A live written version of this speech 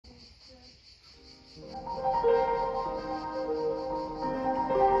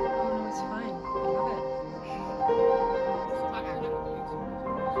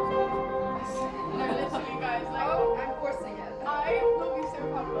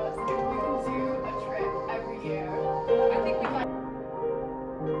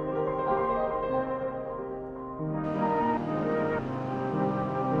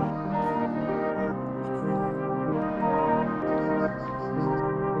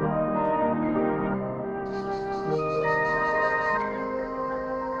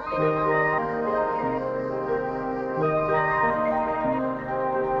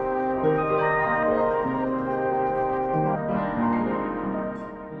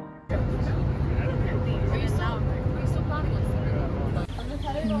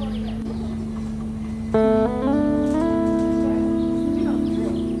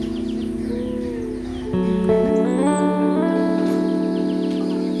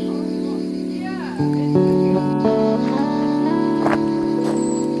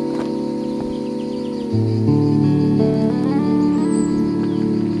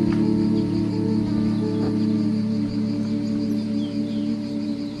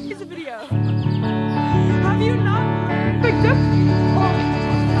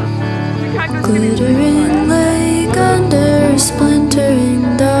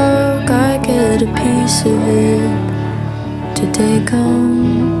piece of it to take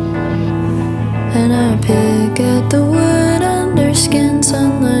home. And I pick at the wood under skin,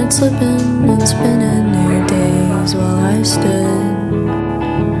 sunlight slipping and spinning new days while I stood.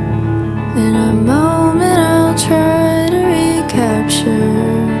 In a moment I'll try to recapture,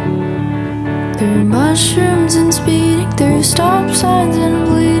 through mushrooms and speeding, through stop signs and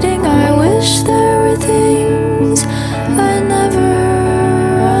bleeding. I wish there were things I never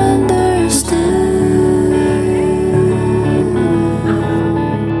understood.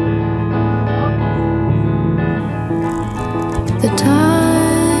 The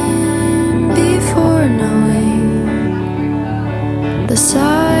time before knowing, the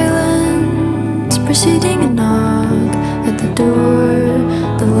silence preceding a knock at the door,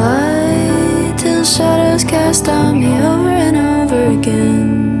 the light till shadows cast on me over and over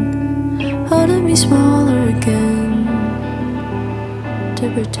again, holding me smaller again to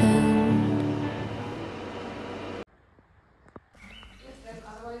pretend.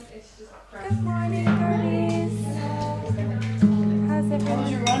 Good morning, girlies. How's everyone? How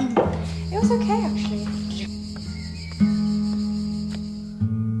was your run? It was okay, actually.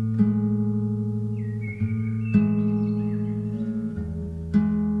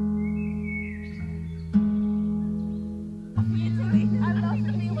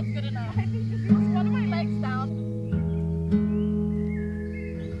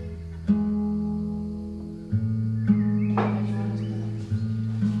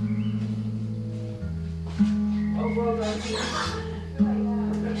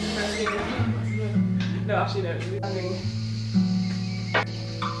 No, actually no. I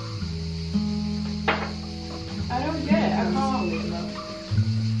don't get it. I can't.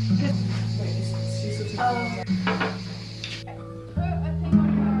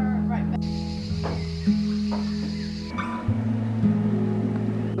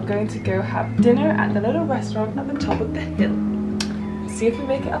 We're going to go have dinner at the little restaurant at the top of the hill. See if we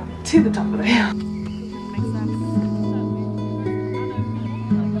make it up to the top of the hill.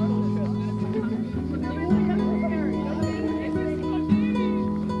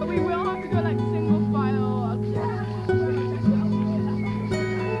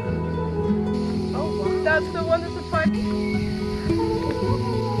 That's the one that's a party.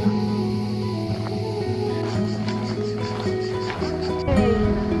 Hey,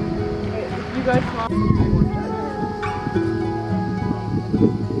 you guys want?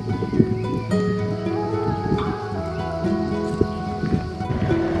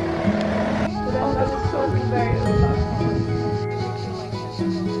 Oh, that was so very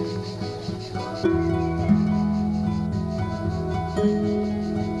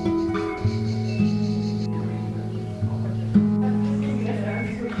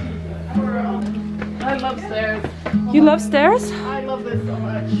I love stairs. You love stairs? I love this so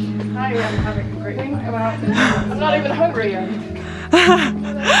much. I am having a great thing about it. I'm not even hungry yet.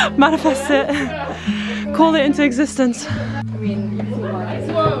 Manifest it. Call it into existence. I mean,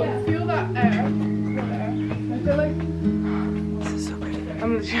 whoa, feel that air. I feel like This is so pretty. I'm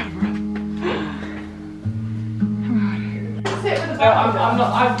gonna jump around. No, I'm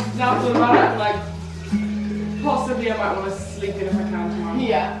not. I'm now for about it. Like, possibly I might want to sleep in if I can tomorrow.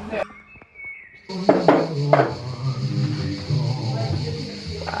 Yeah.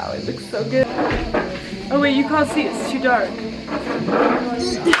 Wow, it looks so good. Oh wait, you can't see, it's too dark.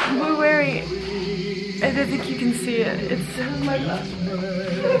 We're wearing, I don't think you can see it. It's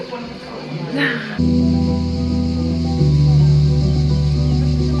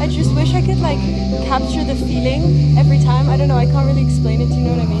I just wish I could like capture the feeling every time. I don't know, I can't really explain it, do you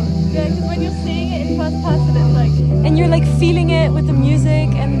know what I mean? Yeah, because when you're seeing it in first person, it's like... And you're like feeling it with the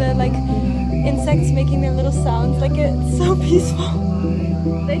music and the like insects making their little sounds, like it's so peaceful.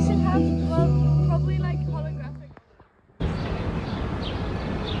 They should have, well, probably like holographic.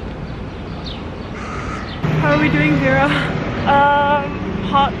 How are we doing, Vera?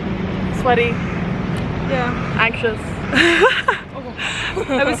 Hot, sweaty, Yeah. anxious.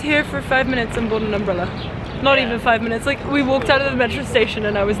 I was here for 5 minutes and bought an umbrella. Not even 5 minutes, like we walked out of the metro station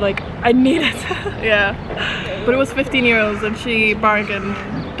and I was like, I need it. Yeah, but it was 15 euros and she bargained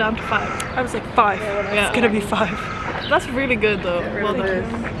down to 5. I was like 5, Yeah. it's gonna be 5. That's really good though. Well done.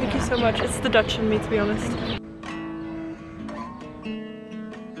 Thank you so much, it's the Dutch in me, to be honest.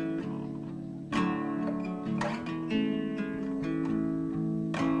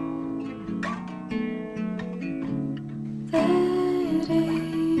 That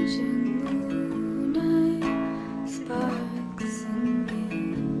Asian moonlight sparks in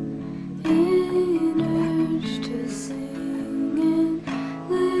you, an urge to sing and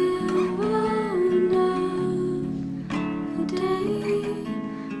live on down. The day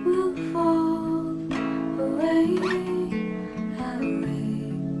will fall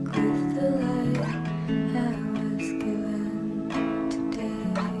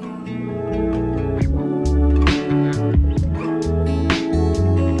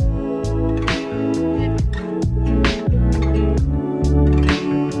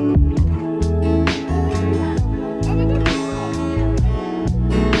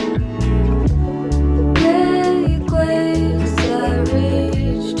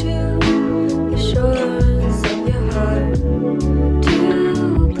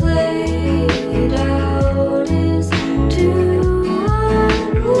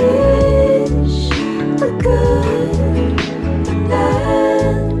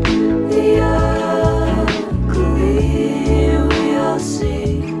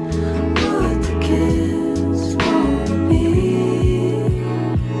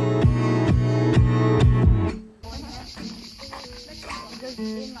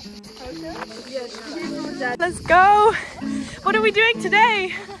we doing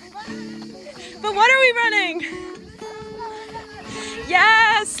today? But what are we running?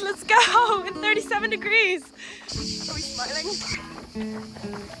 Yes, let's go in 37 degrees. Are we smiling?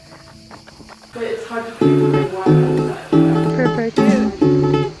 But it's hard to feel. Perfect.